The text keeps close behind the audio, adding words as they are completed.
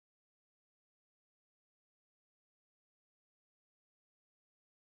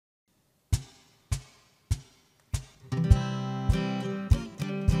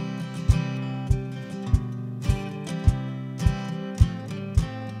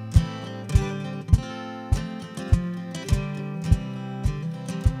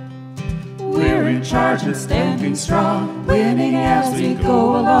in charge and standing strong, winning as we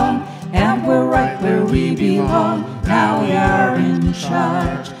go along, and we're right where we belong. Now we are in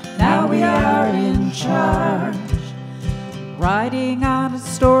charge, now we are in charge. Riding on a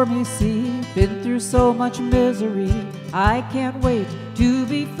stormy sea, been through so much misery, I can't wait to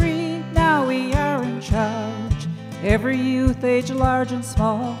be free. Now we are in charge. Every youth, age large and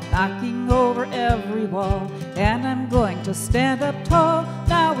small, knocking over every wall, and I'm going to stand up tall.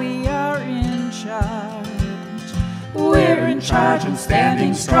 Now we are in charge. We're in charge and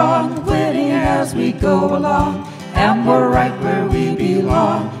standing strong, winning as we go along, and we're right where we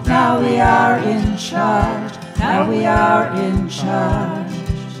belong. Now we are in charge, now we are in charge.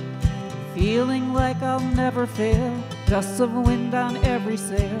 Feeling like I'll never fail, gusts of wind on every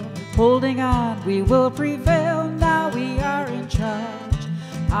sail, holding on, we will prevail. Now we are in charge.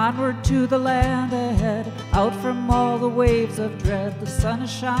 Onward to the land ahead, out from all the waves of dread. The sun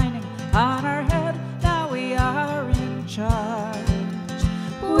is shining on our head. Now we are in charge.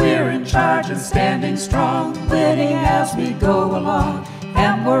 We're in charge and standing strong, winning as we go along,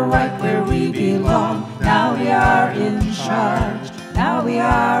 and we're right where we belong. Now we are in charge. Now we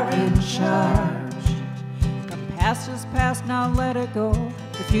are in charge. The past is past, now let it go.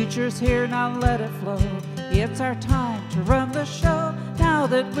 The future's here, now let it flow. It's our time to run the show, now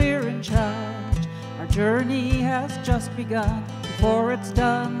that we're in charge. Our journey has just begun. Before it's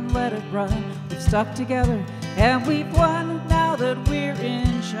done, let it run. We've stuck together and we've won, now that we're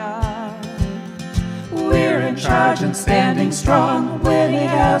in charge. We're in charge and standing strong, winning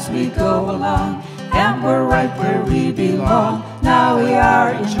as we go along, and we're right where we belong. Now we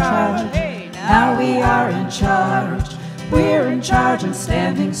are in charge. Now we are in charge. We're in charge and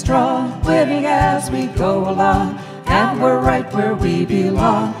standing strong, winning as we go along, and we're right where we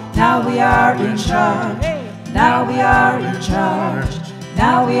belong. Now we are in charge. Now we are in charge.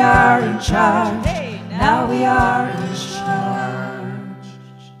 Now we are in charge. Now we are in charge.